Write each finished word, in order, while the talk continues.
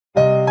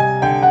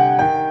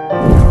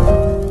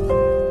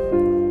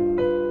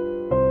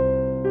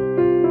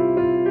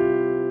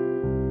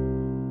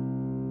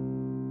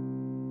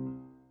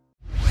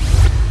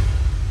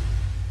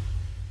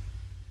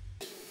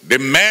The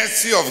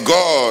mercy of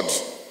God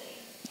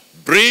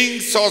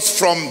brings us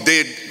from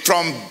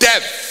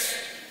death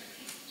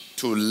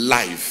to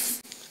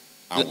life,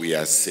 and we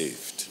are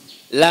saved.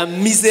 La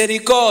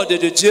miséricorde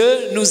de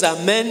Dieu nous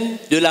amène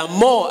de la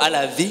mort à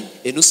la vie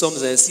et nous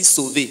sommes ainsi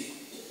sauvés.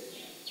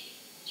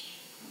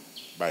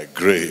 By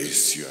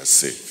grace you are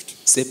saved.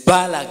 C'est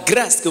par la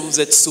grâce que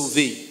vous êtes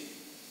sauvés.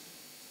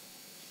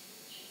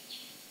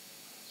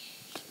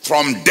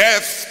 From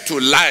death to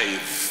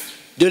life.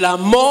 De la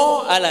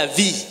mort à la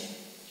vie.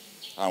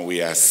 And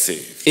we are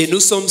saved. Et nous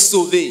sommes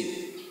sauvés.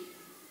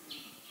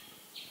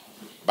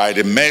 By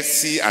the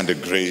mercy and the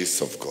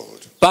grace of God.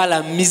 Par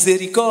la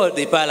miséricorde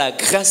et par la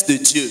grâce de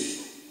Dieu.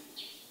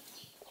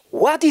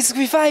 What is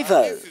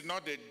revival?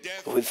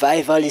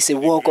 Revival is a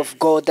work of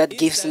God that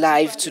gives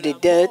life to the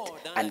dead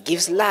and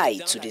gives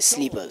light to the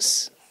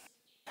sleepers.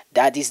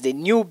 That is the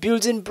new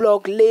building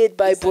block laid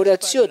by Brother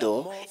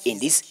Theodore in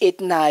this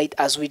 8th night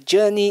as we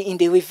journey in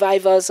the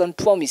revivals and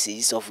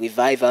promises of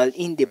revival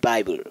in the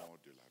Bible.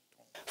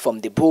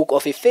 From the book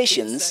of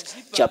Ephesians,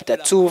 chapter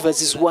 2,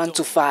 verses 1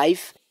 to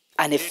 5,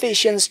 and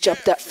Ephesians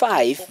chapter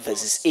 5,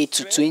 verses 8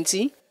 to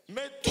 20,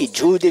 he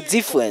drew the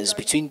difference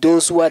between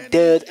those who are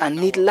dead and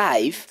need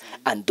life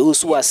and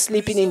those who are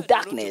sleeping in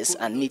darkness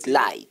and need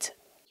light.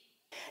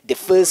 The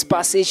first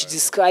passage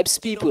describes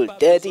people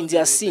dead in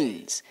their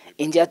sins,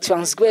 in their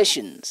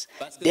transgressions,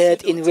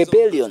 dead in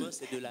rebellion,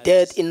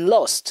 dead in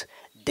lust,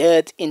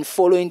 dead in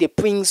following the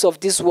prince of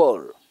this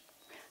world.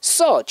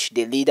 Such,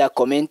 the leader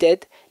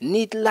commented,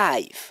 need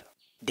life.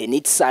 They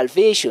need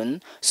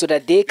salvation so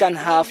that they can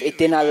have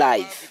eternal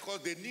life.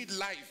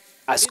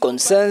 As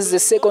concerns the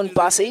second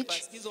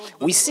passage,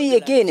 we see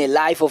again a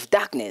life of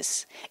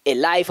darkness, a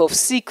life of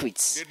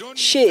secrets,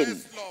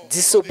 shame,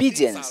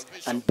 disobedience,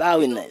 and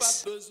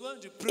barrenness.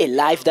 A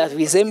life that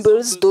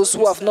resembles those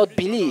who have not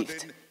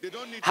believed.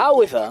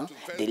 However,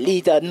 the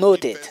leader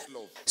noted,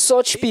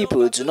 such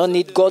people do not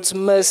need God's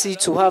mercy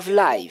to have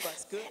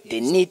life. They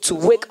need to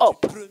wake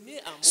up.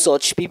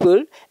 Such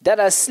people that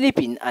are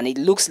sleeping and it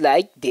looks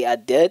like they are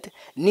dead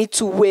need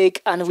to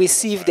wake and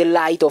receive the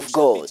light of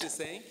God.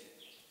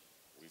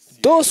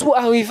 Those who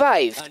are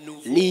revived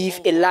live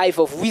a life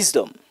of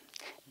wisdom.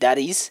 That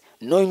is,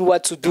 knowing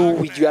what to do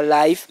with your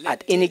life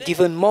at any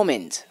given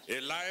moment.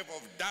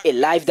 A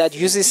life that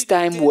uses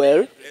time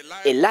well,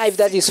 a life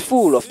that is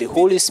full of the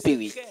Holy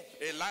Spirit,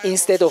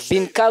 instead of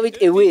being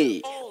carried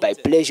away by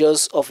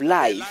pleasures of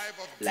life,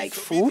 like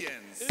food,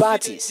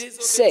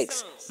 parties,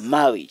 sex,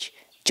 marriage,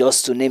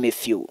 just to name a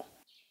few.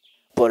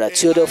 Brother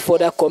Theodore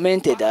further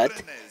commented that,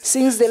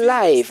 since the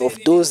life of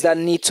those that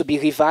need to be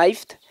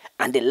revived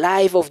and the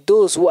life of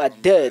those who are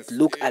dead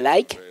look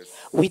alike,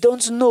 we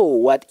don't know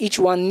what each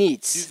one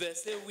needs.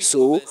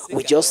 So,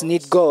 we just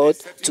need God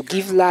to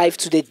give life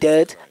to the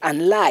dead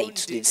and light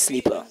to the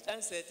sleeper.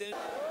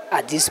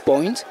 At this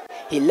point,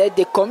 he led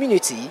the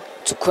community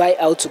to cry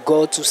out to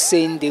God to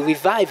send the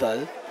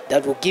revival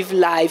that will give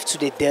life to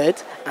the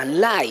dead and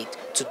light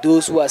to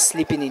those who are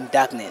sleeping in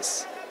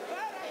darkness.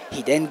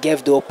 He then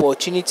gave the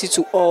opportunity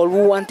to all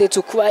who wanted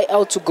to cry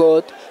out to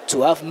God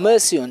to have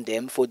mercy on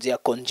them for their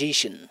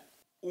condition.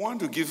 We want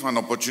to give an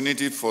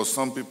opportunity for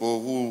some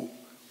people who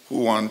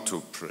want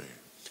to pray.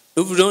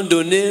 Nous voulons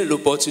donner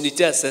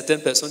l'opportunité à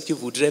certaines personnes qui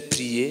voudraient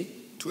prier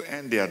to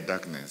end their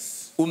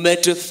darkness, ou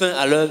mettre fin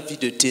à leur vie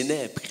de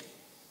ténèbres,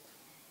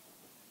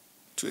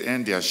 to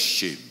end their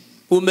shame,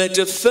 ou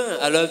mettre fin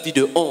à leur vie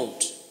de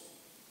honte.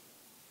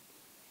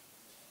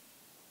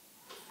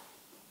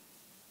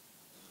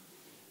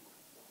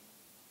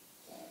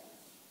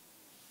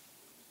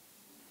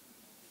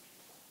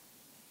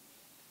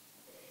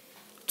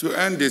 to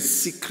end the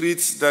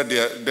secrets that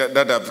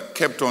that have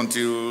kept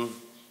until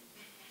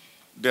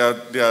they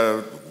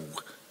are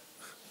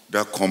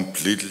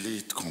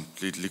completely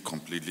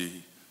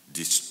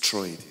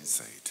destroyed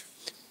inside.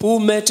 Pour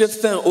mettre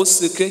fin aux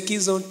secrets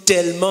qu'ils ont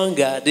tellement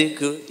gardés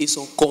qu'ils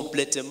sont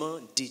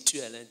complètement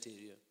détruits à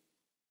l'intérieur.